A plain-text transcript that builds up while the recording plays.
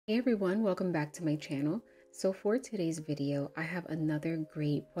Hey everyone, welcome back to my channel. So for today's video, I have another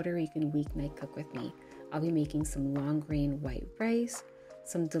great Puerto Rican weeknight cook with me. I'll be making some long grain white rice,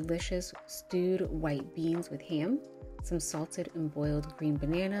 some delicious stewed white beans with ham, some salted and boiled green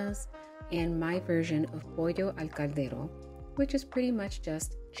bananas, and my version of Pollo Al Caldero, which is pretty much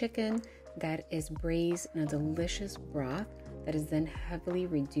just chicken that is braised in a delicious broth that is then heavily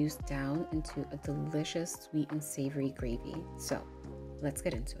reduced down into a delicious sweet and savory gravy. So let's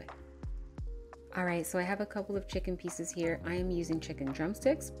get into it. All right, so I have a couple of chicken pieces here. I am using chicken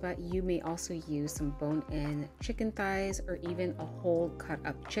drumsticks, but you may also use some bone-in chicken thighs or even a whole cut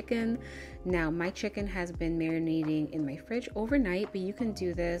up chicken. Now, my chicken has been marinating in my fridge overnight, but you can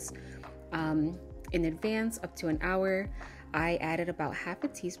do this in advance up to an hour. I added about half a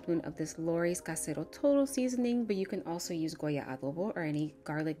teaspoon of this Lori's Casero Total seasoning, but you can also use Goya adobo or any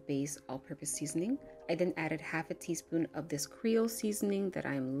garlic-based all-purpose seasoning. I then added half a teaspoon of this creole seasoning that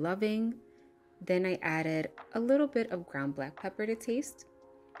I'm loving. Then I added a little bit of ground black pepper to taste,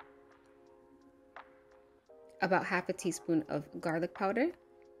 about half a teaspoon of garlic powder.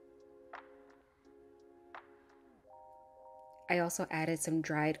 I also added some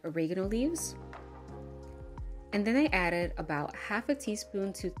dried oregano leaves. And then I added about half a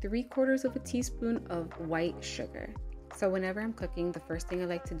teaspoon to 3/4 of a teaspoon of white sugar. So whenever I'm cooking, the first thing I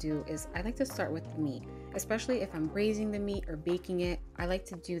like to do is I like to start with the meat, especially if I'm braising the meat or baking it. I like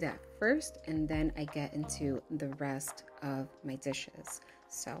to do that first and then I get into the rest of my dishes.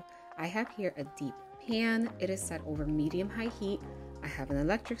 So I have here a deep pan. It is set over medium-high heat. I have an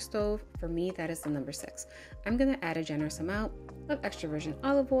electric stove. For me, that is the number 6. I'm gonna add a generous amount of extra virgin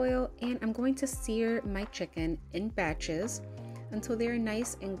olive oil and I'm going to sear my chicken in batches until they're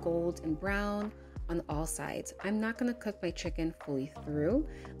nice and gold and brown on all sides. I'm not gonna cook my chicken fully through.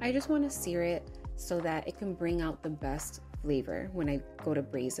 I just wanna sear it so that it can bring out the best flavor when I go to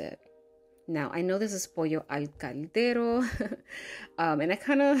braise it. Now, I know this is Pollo Al Caldero, and I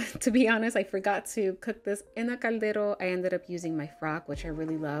kind of, to be honest, I forgot to cook this in a caldero. I ended up using my frock, which I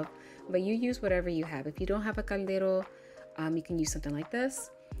really love, but you use whatever you have. If you don't have a caldero, you can use something like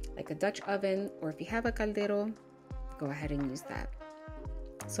this, like a Dutch oven, or if you have a caldero, go ahead and use that.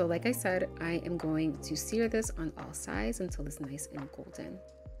 So like I said, I am going to sear this on all sides until it's nice and golden.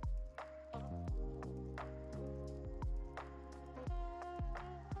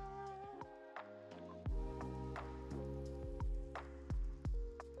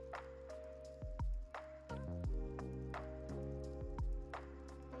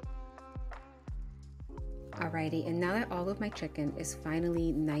 Alrighty, and now that all of my chicken is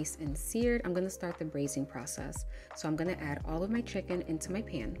finally nice and seared, I'm gonna start the braising process. So I'm gonna add all of my chicken into my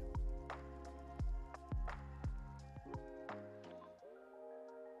pan.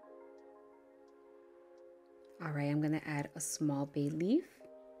 All right, I'm gonna add a small bay leaf.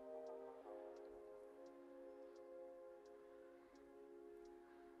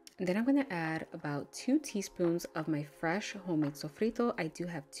 And then I'm gonna add about 2 teaspoons of my fresh homemade sofrito. I do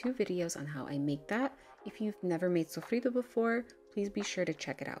have 2 videos on how I make that. If you've never made sofrito before, please be sure to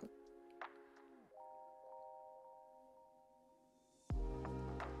check it out.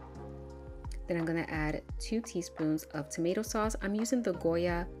 Then I'm gonna add 2 teaspoons of tomato sauce. I'm using the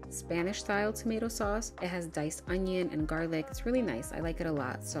Goya Spanish style tomato sauce. It has diced onion and garlic. It's really nice. I like it a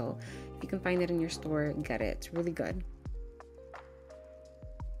lot. So if you can find it in your store, get it. It's really good.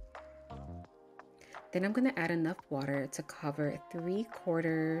 Then I'm gonna add enough water to cover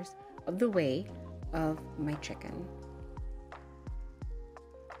 3/4 of the way of my chicken.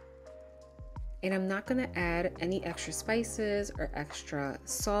 And I'm not gonna add any extra spices or extra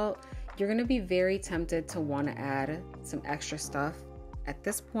salt. You're gonna be very tempted to wanna add some extra stuff at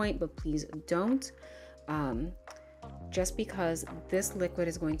this point, but please don't. Just because this liquid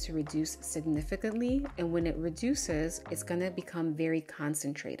is going to reduce significantly, and when it reduces, it's gonna become very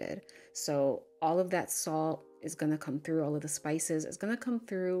concentrated. So all of that salt is gonna come through, all of the spices is gonna come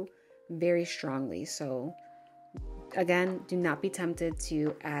through very strongly. So again, do not be tempted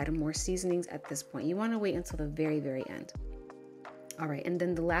to add more seasonings at this point. You wanna wait until the very, very end. All right, and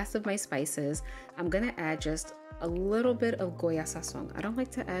then the last of my spices, I'm gonna add just a little bit of Goya sazon. I don't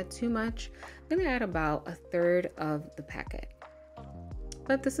like to add too much. I'm gonna add about 1/3 of the packet.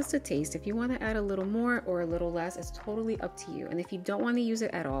 But this is to taste. If you wanna add a little more or a little less, it's totally up to you. And if you don't wanna use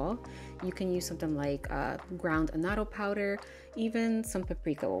it at all, you can use something like ground annatto powder, even some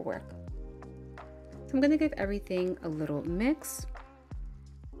paprika will work. So I'm gonna give everything a little mix.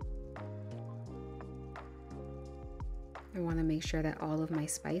 I wanna make sure that all of my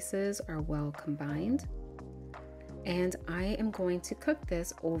spices are well combined. And I am going to cook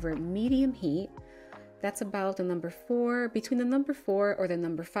this over medium heat That's about the number 4, between the number 4 or the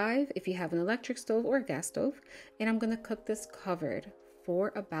number 5 if you have an electric stove or a gas stove. And I'm gonna cook this covered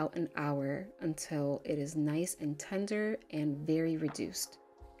for about an hour until it is nice and tender and very reduced.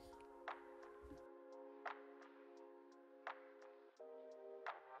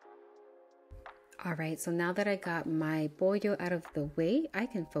 All right, so now that I got my pollo out of the way, I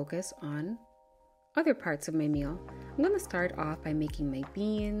can focus on other parts of my meal. I'm gonna start off by making my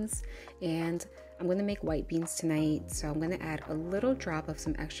beans, and I'm gonna make white beans tonight. So I'm gonna add a little drop of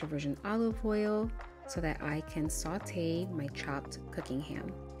some extra virgin olive oil so that I can saute my chopped cooking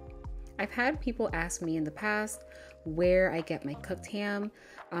ham. I've had people ask me in the past where I get my cooked ham.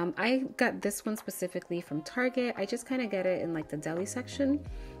 I got this one specifically from Target. I just kind of get it in like the deli section,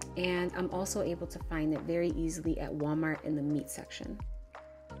 and I'm also able to find it very easily at Walmart in the meat section.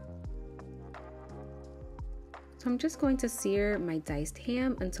 So I'm just going to sear my diced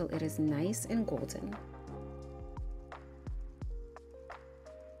ham until it is nice and golden.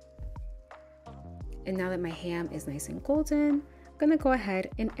 And now that my ham is nice and golden, I'm gonna go ahead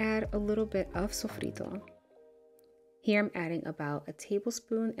and add a little bit of sofrito. Here I'm adding about 1.5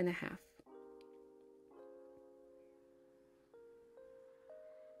 tablespoons. And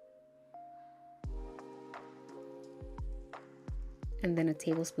then 1.5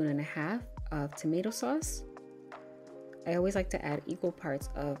 tablespoons of tomato sauce. I always like to add equal parts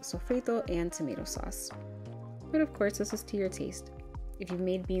of sofrito and tomato sauce. But of course, this is to your taste. If you've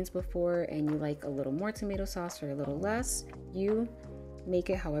made beans before and you like a little more tomato sauce or a little less, you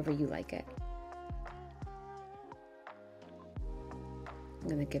make it however you like it. I'm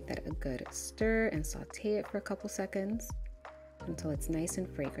gonna give that a good stir and saute it for a couple seconds until it's nice and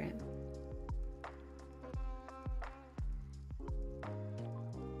fragrant.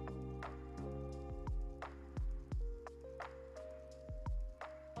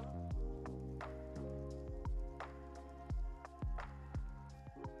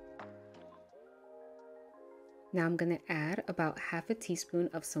 Now I'm gonna add about 1/2 teaspoon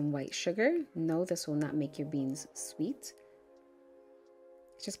of some white sugar. No, this will not make your beans sweet.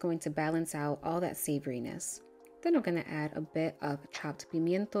 It's just going to balance out all that savoriness. Then I'm gonna add a bit of chopped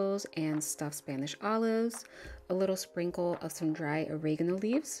pimientos and stuffed Spanish olives, a little sprinkle of some dry oregano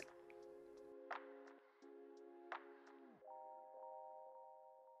leaves,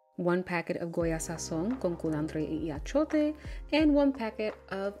 one packet of Goya sazon con culantro y achote, and 1 packet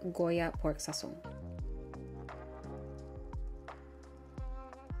of Goya pork sazon.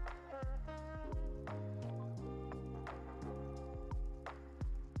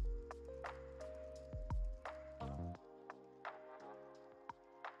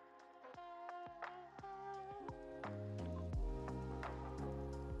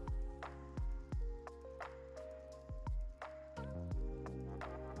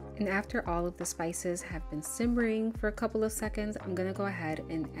 And after all of the spices have been simmering for a couple of seconds, I'm gonna go ahead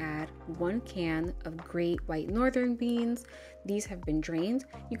and add 1 can of great white northern beans. These have been drained.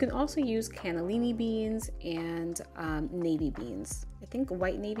 You can also use cannellini beans and navy beans. I think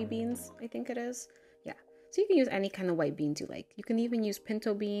white navy beans, I think it is. Yeah, so you can use any kind of white beans you like. You can even use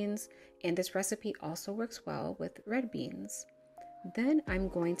pinto beans, and this recipe also works well with red beans. Then I'm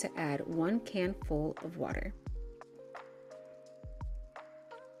going to add 1 can full of water.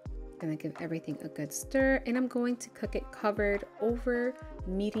 Gonna give everything a good stir, and I'm going to cook it covered over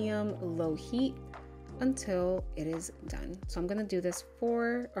medium-low heat until it is done. So I'm gonna do this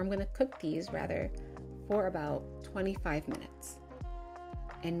I'm gonna cook these rather for about 25 minutes.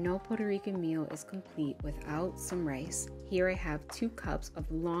 And no Puerto Rican meal is complete without some rice. Here I have 2 cups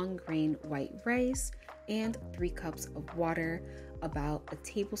of long grain white rice and 3 cups of water, about 1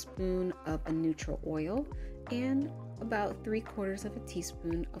 tablespoon of a neutral oil, and about 3/4 of a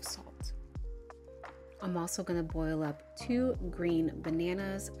teaspoon of salt. I'm also gonna boil up 2 green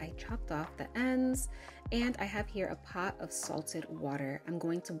bananas. I chopped off the ends, and I have here a pot of salted water. I'm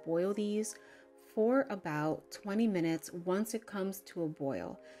going to boil these for about 20 minutes once it comes to a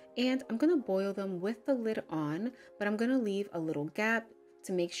boil. And I'm gonna boil them with the lid on, but I'm gonna leave a little gap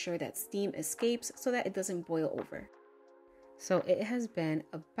to make sure that steam escapes so that it doesn't boil over. So it has been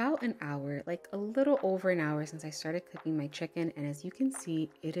about an hour, like a little over an hour since I started cooking my chicken, and as you can see,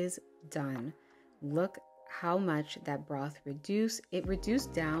 it is done. Look how much that broth reduced. It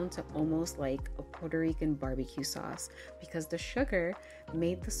reduced down to almost like a Puerto Rican barbecue sauce because the sugar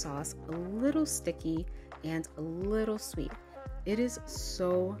made the sauce a little sticky and a little sweet. It is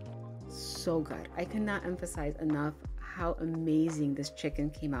so good. I cannot emphasize enough how amazing this chicken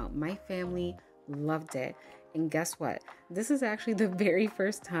came out. My family loved it. And guess what? This is actually the very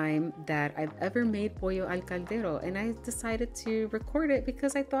first time that I've ever made pollo al caldero, and I decided to record it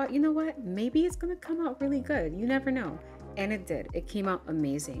because I thought, you know what, maybe it's gonna come out really good. You never know. And it did. It came out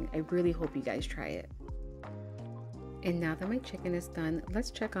amazing. I really hope you guys try it. And now that my chicken is done,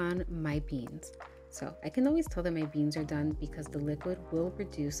 let's check on my beans. So I can always tell that my beans are done because the liquid will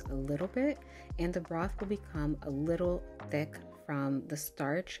reduce a little bit and the broth will become a little thick from the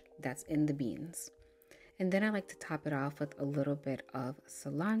starch that's in the beans. And then I like to top it off with a little bit of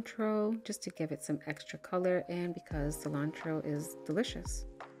cilantro just to give it some extra color and because cilantro is delicious.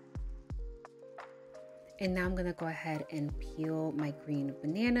 And now I'm gonna go ahead and peel my green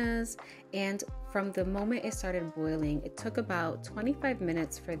bananas. And from the moment it started boiling, it took about 25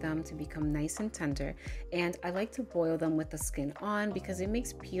 minutes for them to become nice and tender. And I like to boil them with the skin on because it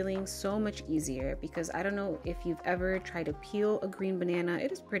makes peeling so much easier. Because I don't know if you've ever tried to peel a green banana,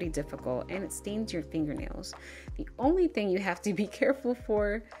 it is pretty difficult and it stains your fingernails. The only thing you have to be careful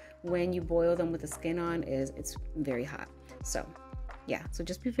for when you boil them with the skin on is it's very hot. So yeah, so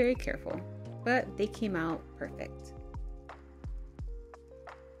just be very careful. But they came out perfect.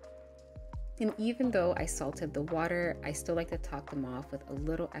 And even though I salted the water, I still like to top them off with a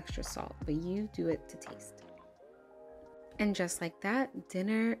little extra salt, but you do it to taste. And just like that,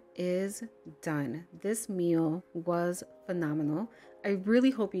 dinner is done. This meal was phenomenal. I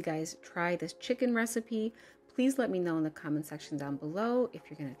really hope you guys try this chicken recipe. Please let me know in the comment section down below if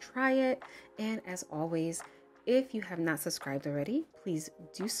you're gonna try it. And as always, if you have not subscribed already, please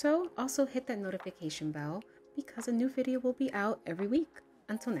do so. Also hit that notification bell because a new video will be out every week.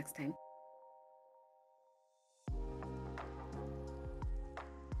 Until next time.